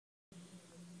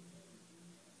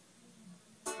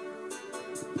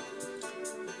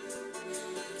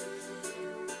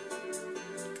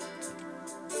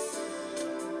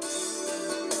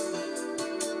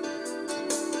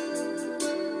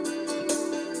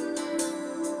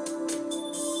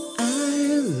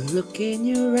Look in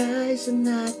your eyes and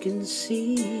I can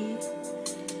see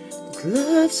that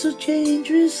love so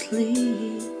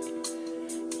dangerously.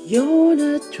 You're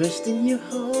not trusting your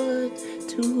heart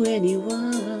to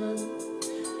anyone.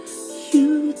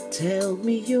 You tell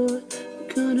me you're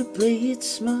gonna play it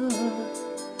smart,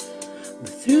 but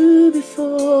through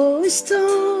before we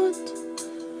start,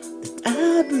 that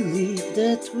I believe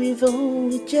that we've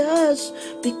only just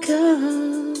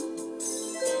begun.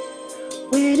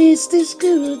 When it's this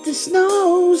good, there's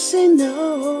no say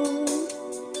no.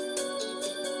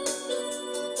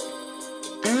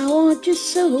 I want you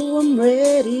so I'm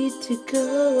ready to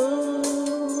go.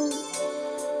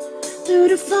 Through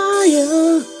the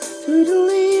fire, through the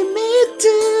limit,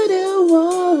 to the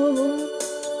wall.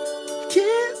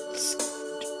 Just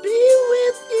to be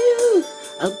with you,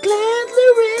 I'll gladly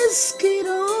risk it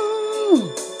all.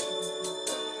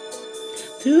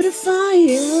 Through the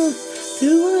fire,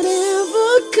 through whatever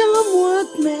come what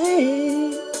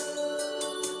may,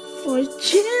 for a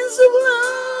chance of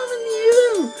loving you,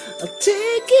 I'll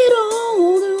take it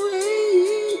all the way,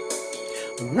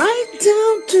 right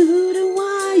down to the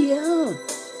wire,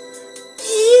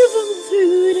 even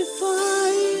through the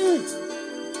fire.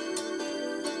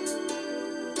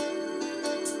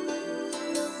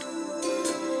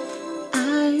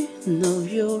 I know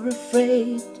you're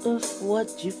afraid of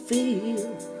what you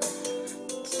feel.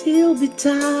 It'll be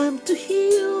time to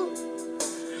heal,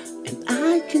 and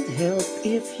I can help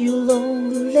if you'll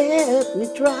only let me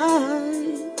try.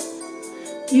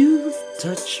 You've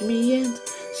touched me and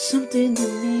something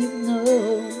in me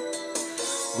know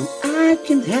when I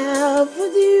can have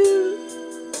with you.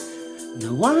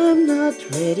 No, I'm not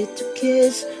ready to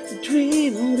kiss the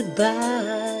dream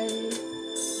goodbye.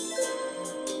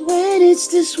 When it's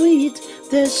this sweet,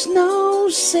 there's no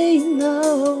saying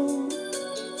no.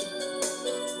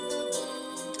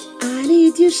 I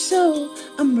need you so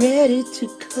I'm ready to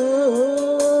go.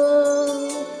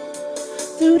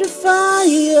 Through the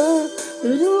fire,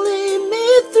 through the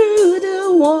limit, through the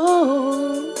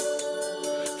wall,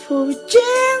 for a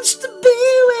chance to be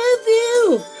with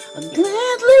you, I'll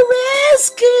gladly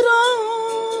risk it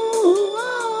all.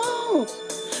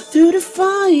 Through the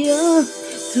fire,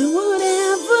 through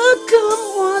whatever come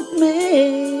what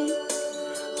may,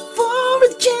 for a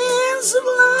chance of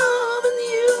loving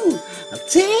you, I'll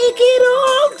take it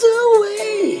all the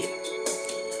way,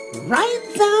 right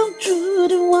down through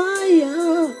the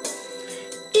wire,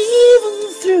 even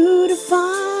through the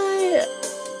fire.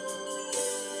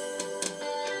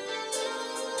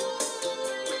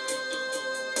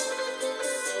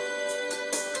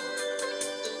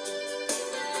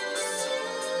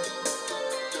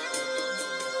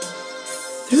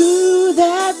 Through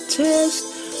that test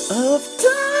of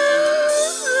time,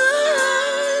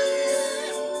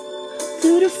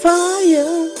 through the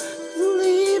fire,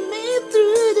 lead me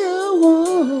through the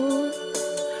wall,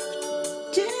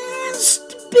 just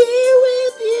to be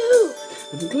with you,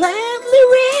 and gladly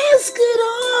risk it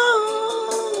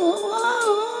all.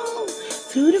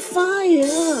 Through the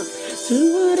fire, through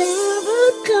whatever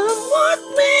come what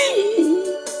may,